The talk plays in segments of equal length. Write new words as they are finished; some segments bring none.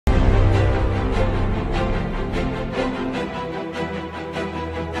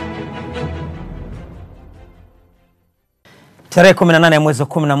Tarehe 18 ya mwezi wa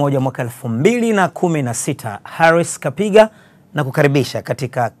 11 mwaka 2016, Harris Kapiga na kukaribisha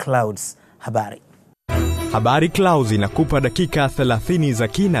katika Clouds Habari. Habari Clouds inakupa dakika 30 za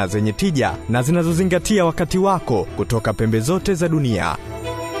kina zenye tija na zinazozingatia wakati wako kutoka pembe zote za dunia.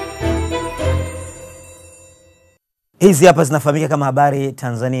 Hizi hapa zinafahamika kama Habari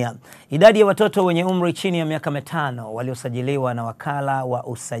Tanzania. Idadi ya watoto wenye umri chini ya miaka 5 waliosajiliwa na Wakala wa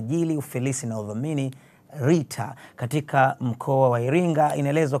Usajili Ufilisi na Udhamini Rita katika mkoa wa Iringa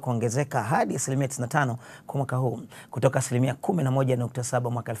inaelezwa kuongezeka hadi asilimia 95 kwa mwaka huu kutoka asilimia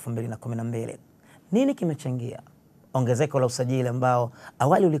 11.7 mwaka 2012. Nini kimechangia ongezeko la usajili ambao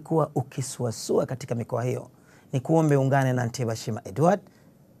awali ulikuwa ukisuasua katika mikoa hiyo? Ni kuombe ungane na Ntebashima Edward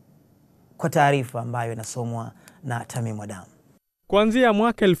kwa taarifa ambayo inasomwa na Tamimu Adam. Kuanzia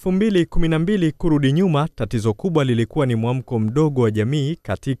mwaka 2012 kurudi nyuma, tatizo kubwa lilikuwa ni mwamko mdogo wa jamii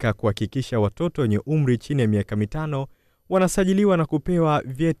katika kuhakikisha watoto wenye umri chini ya miaka 5 wanasajiliwa na kupewa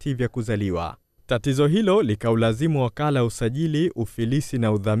vyeti vya kuzaliwa. Tatizo hilo likaulazimu Wakala Usajili Ufilisi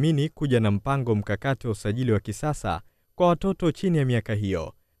na Udhamini kuja na mpango mkakati wa usajili wa kisasa kwa watoto chini ya miaka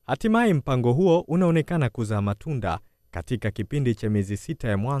hiyo. Hatimaye mpango huo unaonekana kuzaa matunda katika kipindi cha miezi 6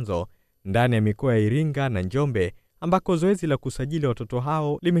 ya mwanzo ndani ya mikoa ya Iringa na Njombe, ambako zoezi la kusajili watoto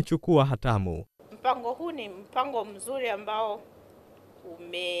hao limechukua hatamu. Mpango huu ni mpango mzuri ambao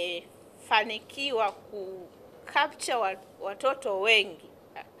umefanikiwa kucapture watoto wengi.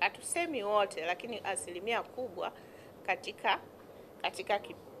 Hatusemi wote, lakini asilimia kubwa katika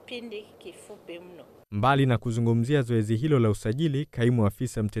kipindi kifupi mno. Mbali na kuzungumzia zoezi hilo la usajili, kaimu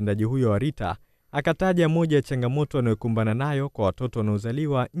afisa mtendaji huyo wa Rita akataja moja ya changamoto wanayokumbana nayo kwa watoto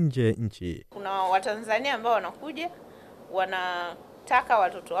wanaozaliwa nje ya nchi. Kuna Watanzania ambao wanakuja wanataka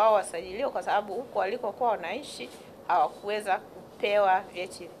watoto wao wasajiliwe kwa sababu huko walikokuwa wanaishi hawakuweza kupewa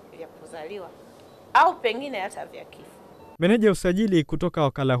vyeti vya kuzaliwa au pengine hata vya kifo. Meneja usajili kutoka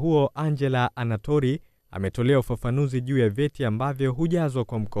wakala huo Angela Anatori ametolea ufafanuzi juu ya vyeti ambavyo hujazwa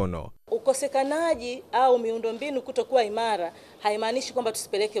kwa mkono. Ukosekanaji au miundombinu kutokuwa imara haimaanishi kwamba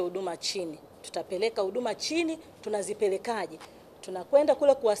tusipeleke huduma chini. Tutapeleka huduma chini. Tunazipelekaje? Tunakwenda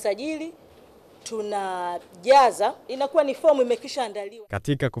kule kuwasajili, tunajaza, inakuwa ni fomu imekisha andaliwa.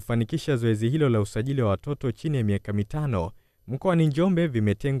 Katika kufanikisha zoezi hilo la usajili wa watoto chini ya miaka 5, mkoani Njombe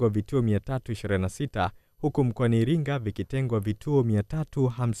vimetengwa vituo 326, huku mkoani Iringa vikitengwa vituo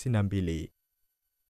 352.